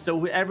bracket. So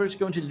whoever is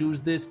going to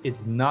lose this,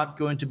 it's not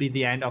going to be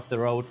the end of the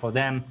road for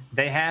them.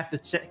 They have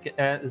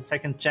the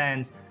second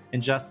chance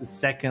in just a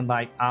second,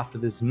 like after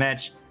this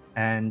match.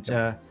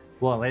 And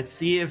well, let's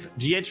see if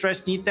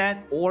GHRS need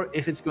that or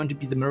if it's going to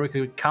be the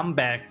miracle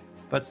comeback.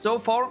 But so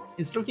far,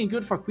 it's looking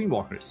good for Queen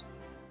Walkers.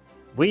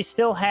 We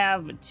still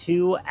have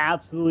two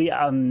absolutely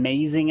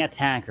amazing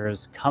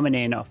attackers coming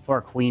in for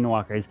Queen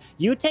Walkers.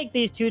 You take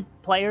these two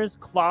players,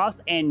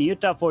 Klaus and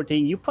Utah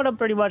 14, you put them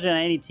pretty much on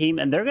any team,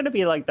 and they're going to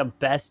be like the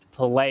best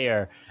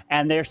player.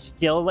 And they're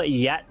still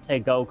yet to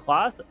go.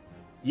 Klaus,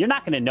 you're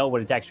not going to know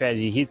what attack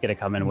strategy he's going to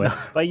come in with.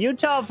 But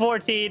Utah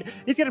 14,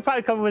 he's going to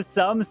probably come in with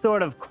some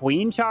sort of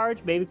Queen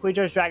Charge. Maybe Queen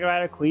Charge Dragon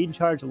Rider, Queen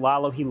Charge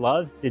Lalo. He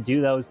loves to do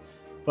those.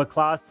 But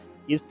Klaus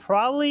is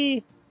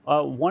probably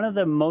one of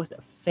the most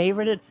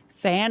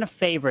fan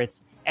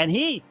favorites. And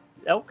he,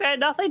 okay,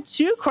 nothing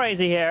too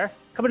crazy here,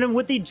 coming in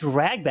with the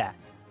drag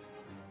backs.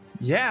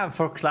 Yeah,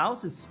 for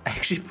Klaus, it's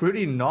actually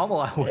pretty normal,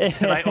 I would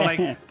say,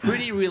 like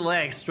pretty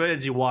relaxed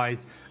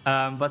strategy-wise.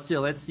 But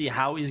still, let's see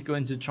how he's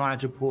going to try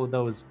to pull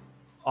those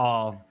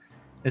off.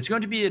 It's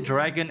going to be a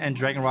Dragon and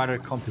Dragon Rider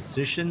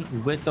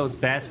composition with those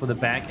bats for the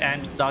back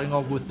end, starting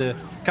off with a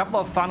couple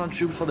of funnel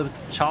troops for the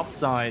top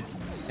side,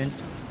 and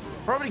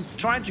probably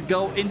trying to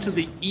go into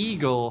the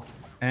Eagle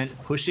and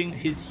pushing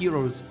his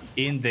heroes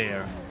in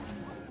there.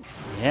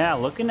 Yeah,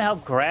 looking to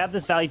help grab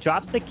this valley.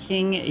 Drops the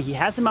king. He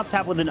has him up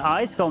top with an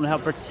ice golem to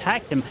help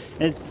protect him.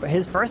 His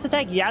first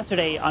attack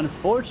yesterday,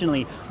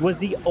 unfortunately, was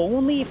the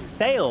only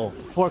fail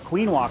for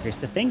Queen Walkers.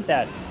 To think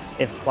that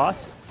if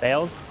Klaus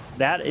fails,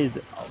 that is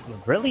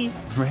really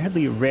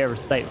rare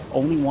sight.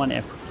 Only one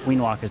if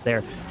Queen Walkers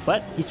there.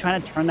 But he's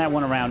trying to turn that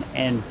one around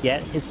and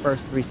get his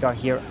first 3-star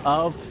here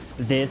of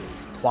this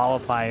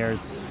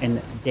qualifiers in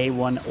day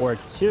 1 or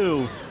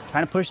 2.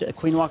 Trying to push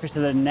Queen Walkers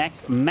to the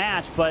next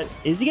match, but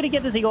is he going to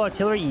get this Eagle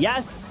Artillery?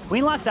 Yes,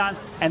 Queen locks on,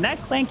 and that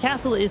Clan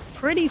Castle is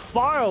pretty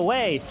far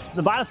away to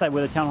the bottom side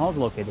where the Town Hall is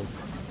located.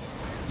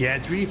 Yeah,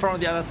 it's really far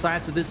on the other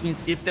side, so this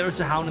means if there's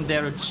a Hound in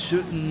there, it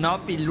should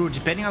not be lured.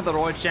 Depending on the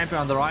Royal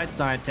Champion on the right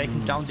side,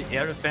 taking down the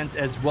air defense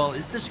as well.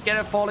 Is the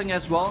Scatter falling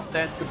as well?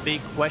 That's the big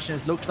question.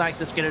 It looks like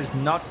the Scatter is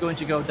not going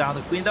to go down.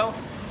 The Queen, though,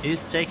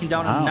 is taking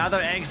down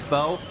another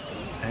X-Bow,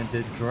 and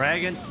the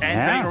Dragons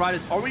and Dragon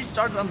Riders already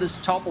started on this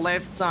top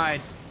left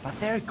side. But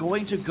they're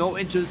going to go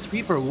into a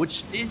sweeper,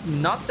 which is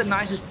not the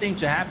nicest thing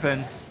to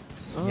happen.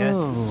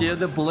 Yes, still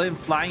the blimp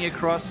flying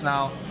across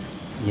now.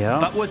 Yeah.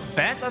 But with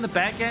bats on the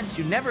back end,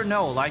 you never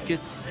know. Like,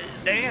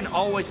 they can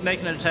always make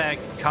an attack,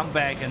 come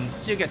back, and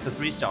still get the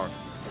 3-star.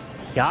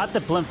 Got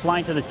the blimp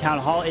flying to the Town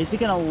Hall. Is he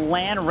going to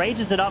land?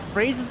 Rages it up,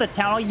 freezes the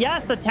Town Hall.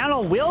 Yes, the Town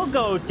Hall will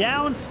go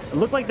down. It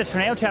looked like the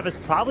Tornado Trap is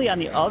probably on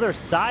the other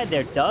side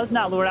there. Does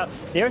not lure it out.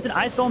 There's an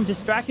Ice Golem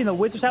distracting the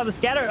Wizard's out of the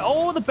Scatter.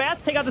 Oh, the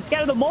Bats take out the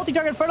Scatter. The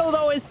multi-target Inferno,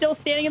 though, is still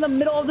standing in the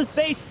middle of the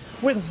space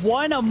with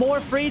one more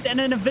freeze and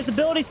an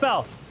invisibility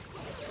spell.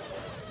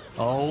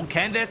 Oh,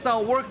 can that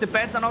not work? The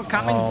Bats are not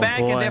coming back,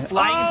 and they're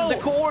flying into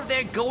the core.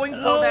 They're going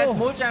for that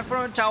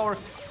multi-inferno tower.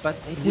 But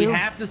we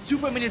have the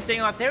Super Mini staying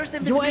out. There's the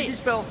invisibility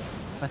spell.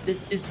 But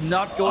this is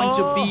not going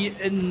to be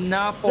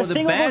enough for the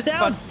Bats.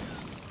 But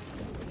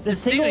the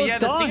single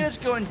is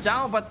going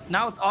down, but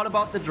now it's all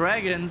about the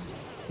Dragons.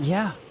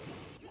 Yeah.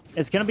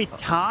 It's going to be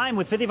time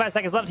with 55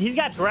 seconds left. He's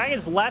got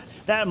Dragons left.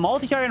 That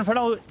multi-target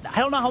Inferno, I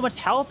don't know how much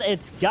health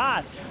it's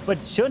got,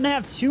 but shouldn't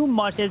have too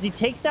much as he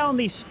takes down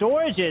these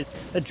storages.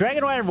 The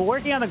Dragon Rider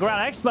working on the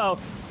ground Expo.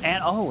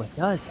 And, oh, it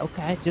does.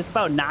 Okay, just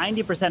about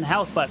 90%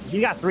 health, but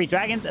he's got 3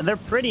 dragons, and they're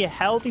pretty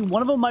healthy.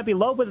 One of them might be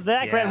low with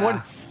that Grand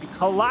Warden.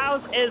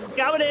 Klaus is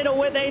coming in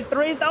with a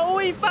 3. Oh,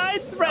 he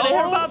finds Red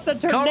Air Pops a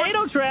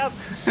Tornado Trap.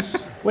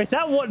 Wait, is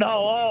that one? No,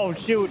 oh,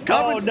 shoot.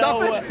 Stop it.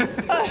 Stop it,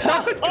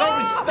 Stop it.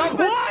 Stop it.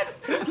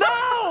 What?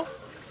 No!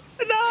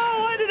 No!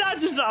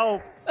 just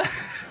that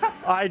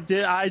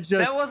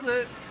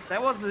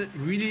was a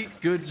really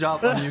good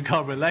job on you,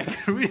 Corbin.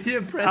 Like really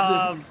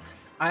impressive.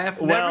 I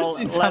have never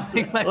seen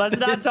something like let's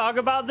this. Let's not talk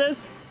about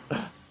this.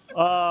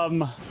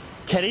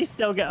 Can he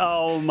still get?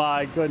 Oh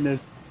my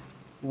goodness!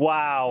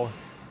 Wow,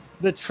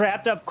 the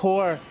trapped up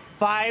core.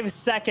 5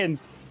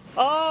 seconds.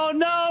 Oh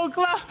no,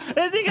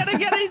 is he gonna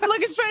get it? He's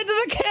looking straight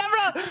to the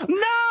camera.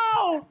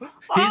 No!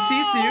 He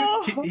sees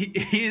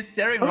you. He is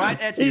staring right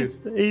at you.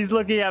 He's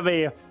looking at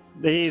me.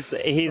 He's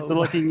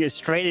looking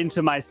straight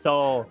into my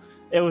soul.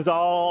 It was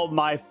all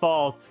my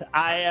fault.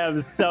 I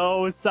am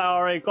so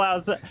sorry,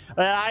 Klaus, that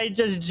I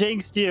just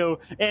jinxed you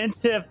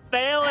into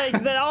failing.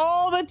 That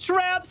all the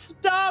traps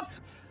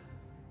stopped.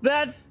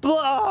 I'm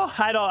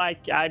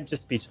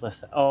just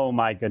speechless. Oh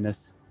my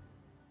goodness.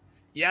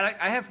 Yeah,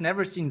 like I have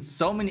never seen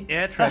so many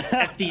air traps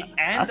at the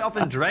end of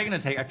a dragon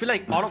attack. I feel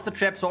like all of the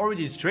traps were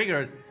already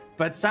triggered,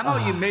 but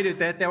somehow you made it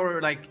that there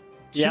were like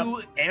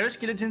 2 air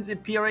skeletons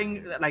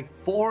appearing, like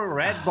 4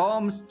 red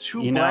bombs,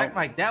 2 black.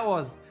 Like that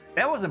was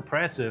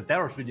impressive.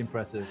 That was really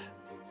impressive.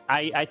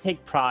 I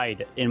take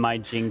pride in my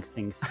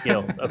jinxing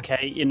skills,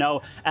 okay?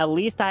 At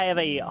least I have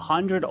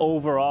 100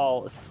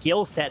 overall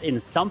skill set in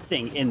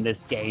something in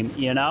this game,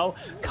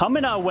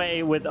 Coming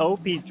away with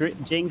OP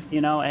jinx,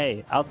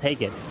 hey, I'll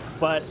take it.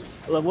 But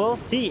we'll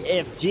see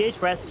if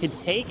GHRS can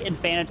take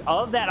advantage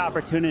of that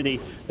opportunity.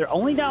 They're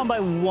only down by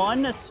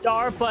 1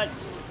 star, but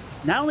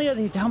not only are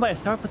they down by a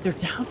star, but they're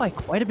down by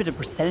quite a bit of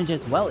percentage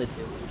as well, it's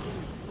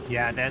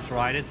Yeah, that's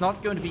right. It's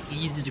not going to be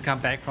easy to come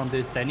back from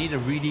this. They need a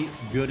really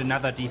good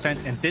another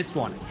defense, and this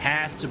one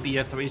has to be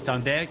a 3-star.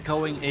 They're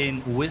going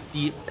in with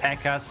the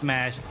P.E.K.K.A.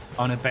 smash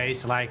on a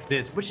base like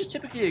this, which is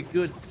typically a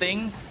good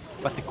thing.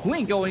 But the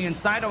Queen going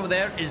inside over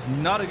there is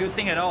not a good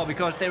thing at all,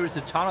 because there is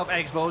a ton of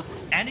Expos,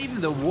 and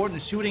even the Warden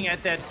shooting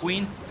at that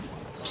Queen.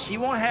 She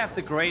won't have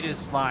the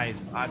greatest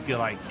life, I feel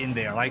like, in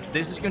there. Like,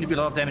 this is going to be a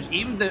lot of damage.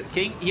 Even the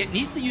King, he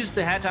needs to use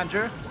the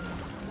Headhunter,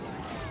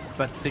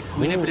 but the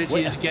Queen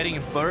ability is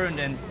getting burned,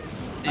 and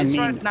this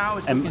right now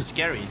is looking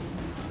scary.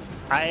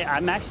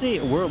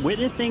 We're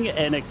witnessing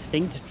an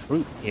extinct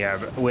troop here,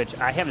 which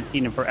I haven't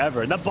seen in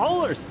forever. The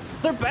bowlers,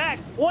 they're back.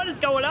 What is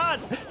going on?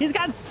 He's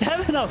got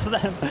 7 of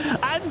them.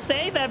 I'm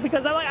saying that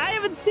because I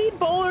haven't seen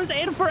bowlers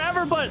in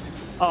forever, but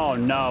oh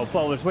no,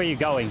 bowlers, where are you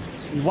going?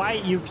 Why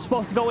are you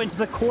supposed to go into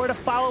the core to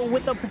follow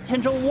with the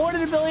potential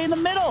Warden ability in the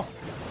middle?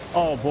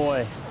 Oh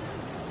boy.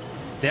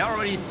 They're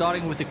already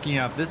starting with the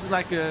cleanup. This is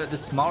like the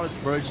smallest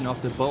version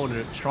of the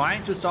boulder,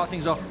 trying to start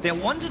things off. They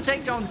want to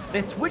take down,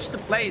 they switch the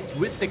plays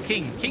with the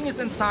King. King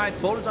is inside,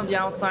 boulders on the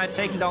outside,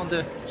 taking down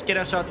the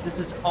scatter shot. This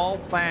is all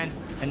planned.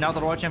 And now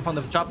the Royal Champ from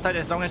the top side,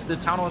 as long as the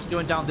Town Hall is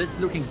going down, this is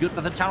looking good,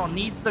 but the Town Hall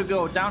needs to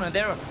go down. And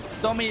there are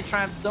so many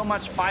traps, so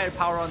much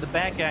firepower on the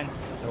back end.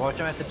 The Royal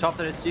Champ at the top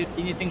that is still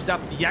cleaning things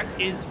up. The Yak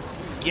is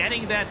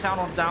getting that Town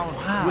Hall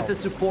down with the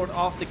support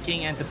of the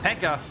King and the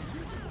P.E.K.K.A.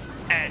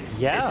 And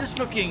this is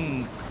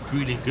looking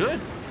really good.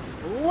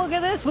 Look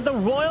at this, with the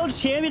Royal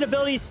Champion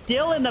ability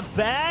still in the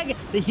bag.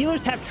 The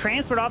healers have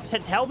transferred off to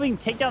helping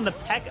take down the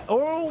P.E.K.K.A.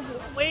 Oh,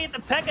 wait,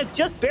 the P.E.K.K.A.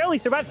 just barely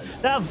survives.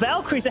 The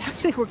Valkyries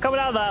actually were coming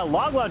out of the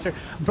log launcher.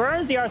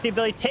 Burns the RC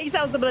ability, takes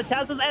down some of the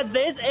Teslas, and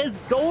this is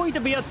going to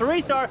be a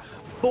 3-star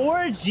for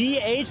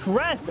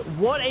GHRS.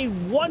 What a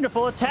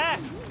wonderful attack.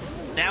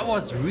 That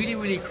was really,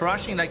 really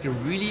crushing, like a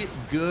really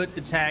good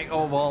attack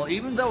overall.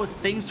 Even though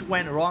things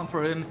went wrong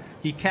for him,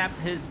 he kept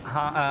his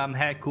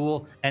head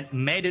cool and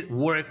made it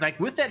work. Like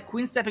with that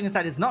Queen stepping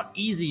inside, it's not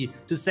easy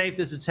to save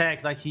this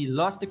attack. Like he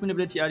lost the Queen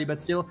ability early,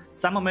 but still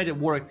someone made it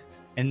work.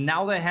 And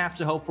now they have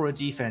to hope for a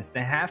defense.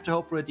 They have to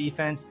hope for a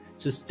defense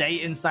to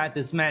stay inside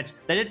this match.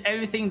 They did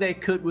everything they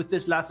could with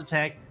this last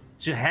attack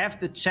to have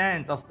the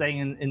chance of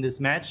staying in this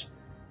match.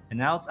 And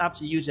now it's up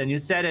to Utah. And you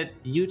said it,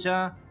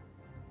 Utah,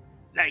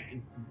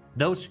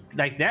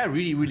 they're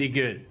really, really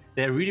good.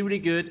 They're really, really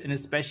good, and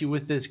especially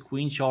with this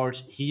Queen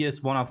charge, he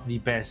is one of the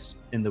best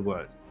in the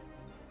world.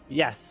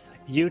 Yes,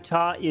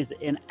 Utah is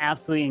an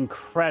absolutely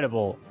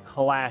incredible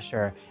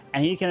clasher,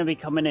 and he's going to be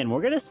coming in.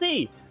 We're going to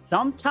see.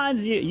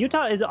 Sometimes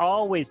Utah is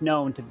always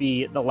known to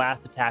be the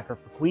last attacker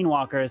for Queen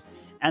Walkers,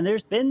 and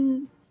there's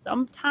been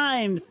some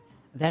times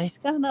that he's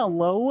got a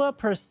lower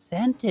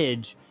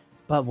percentage,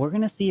 but we're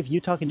going to see if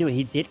Utah can do it.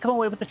 He did come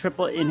away with the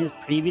triple in his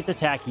previous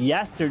attack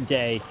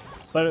yesterday,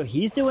 but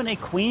he's doing a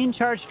Queen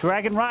charge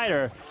Dragon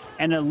Rider,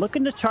 and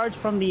looking to charge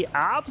from the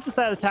opposite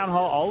side of the Town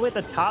Hall all the way at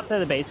the top side of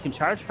the base. Can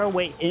charge her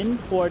way in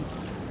towards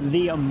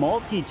the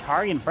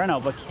multi-target Inferno,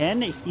 but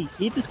can he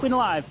keep this Queen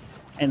alive?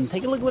 And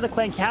take a look at the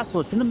Clan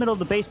Castle. It's in the middle of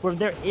the base where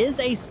there is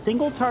a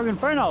single target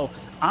Inferno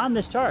on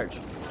this charge.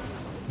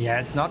 Yeah,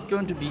 it's not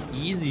going to be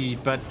easy,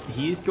 but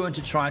he's going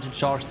to try to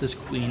charge this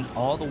Queen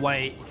all the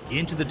way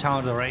into the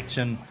town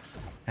direction.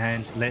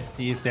 And let's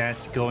see if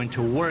that's going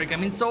to work. I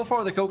mean, so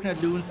far the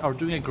Coconut Loons are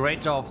doing a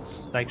great job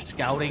like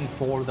scouting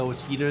for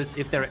those healers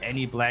if there are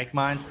any black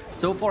mines.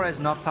 So far has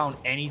not found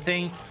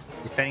anything.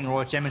 Defending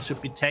Royal Champion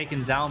should be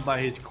taken down by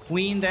his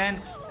Queen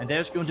then. And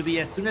there's going to be,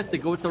 as soon as the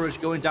gold storage is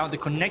going down, the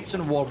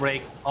connection war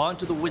break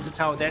onto the Wizard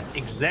Tower. That's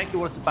exactly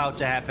what's about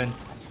to happen.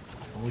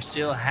 And we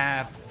still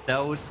have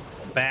those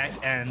back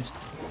end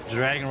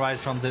Dragon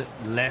Riders from the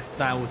left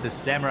side with the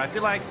Slammer. I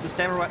feel like the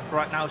Slammer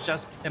right now is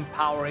just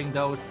empowering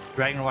those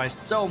Dragon Riders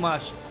so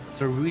much.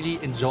 So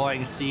really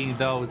enjoying seeing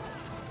those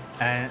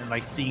and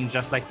like seeing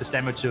just like the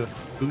Slammer to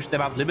boost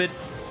them up a little bit.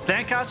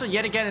 Clan Castle,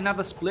 yet again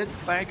another split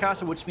Clan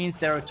Castle, which means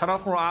there are a ton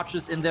of more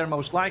archers in there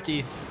most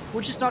likely,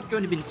 which is not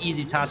going to be an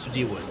easy task to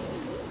deal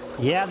with.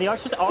 Yeah, the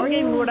archers are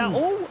getting lured out.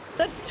 Oh,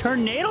 the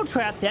tornado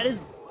trap, that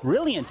is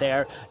brilliant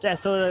there.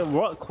 So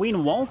the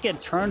queen won't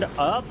get turned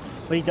up,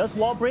 but he does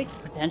wall break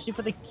potentially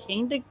for the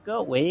king to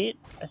go. Wait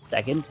a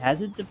second,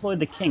 has it deployed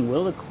the king?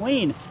 Will the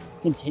queen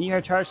continue her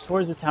charge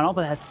towards this town hall?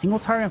 But that single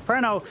target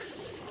inferno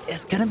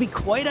is going to be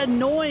quite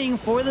annoying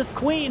for this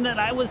queen that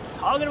I was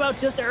talking about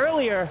just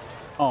earlier.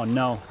 Oh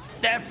no.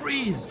 That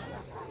freeze!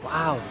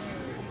 Wow.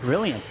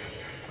 Brilliant.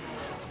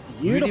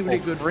 Beautiful really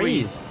good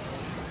freeze.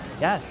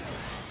 Yes.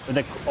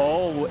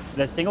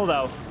 The single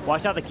though.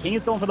 Watch out, the king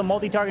is going for the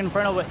multi-target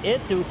inferno, but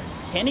Itsu,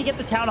 can he get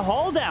the town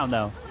hall down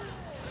though?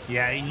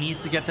 Yeah, he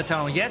needs to get the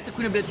town hall. Yes, the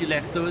queen ability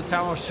left, so the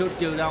town hall should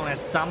go down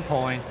at some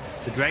point.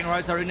 The Dragon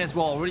Riders are in as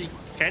well, already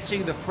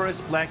catching the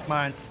first Black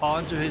Mines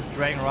onto his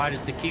Dragon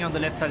Riders. The king on the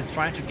left side is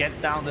trying to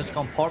get down this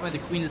compartment. The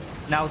queen is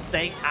now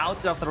staying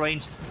outside of the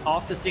range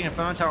of the single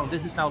Inferno Tower.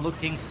 This is now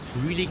looking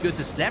really good.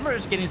 The Slammer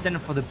is getting sent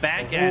for the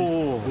back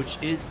end, which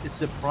is a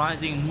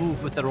surprising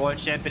move with the Royal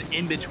Champion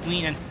in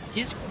between. And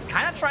he's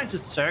kind of trying to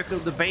circle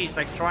the base,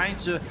 like trying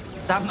to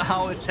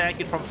somehow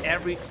attack it from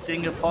every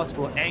single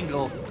possible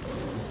angle.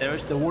 There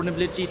is the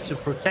vulnerability to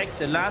protect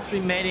the last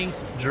remaining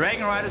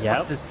Dragon Riders,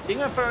 but the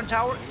single Inferno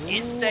Tower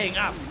is staying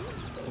up.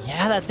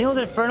 Yeah, that single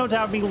Inferno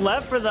Tower being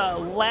left for the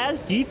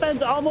last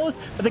defense almost,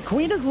 but the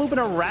queen is looping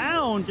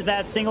around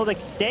that single to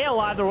stay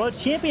alive. The Royal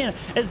Champion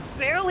is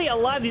barely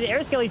alive. The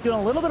Air Skelly is doing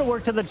a little bit of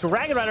work to the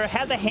Dragon Rider,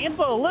 has a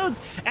handful of loots,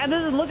 and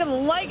this is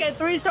looking like a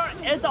 3-star.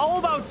 It's all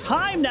about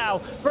time now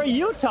for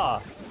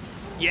Utah.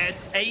 Yeah,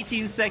 it's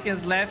 18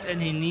 seconds left,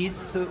 and he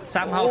needs to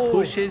somehow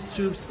push his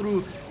troops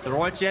through. The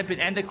Royal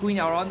Champion and the Queen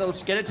are on those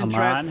skeleton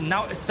traps. And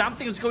now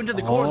something is going to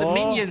the core. The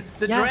minion,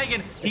 the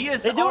dragon,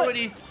 he's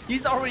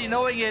already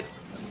knowing it.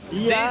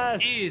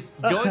 Yes. This is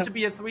going to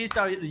be a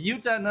 3-star.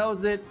 Utah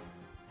knows it,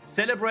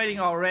 celebrating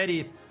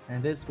already.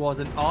 And this was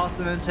an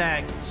awesome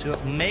attack to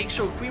make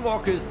sure Queen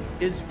Walkers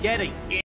is getting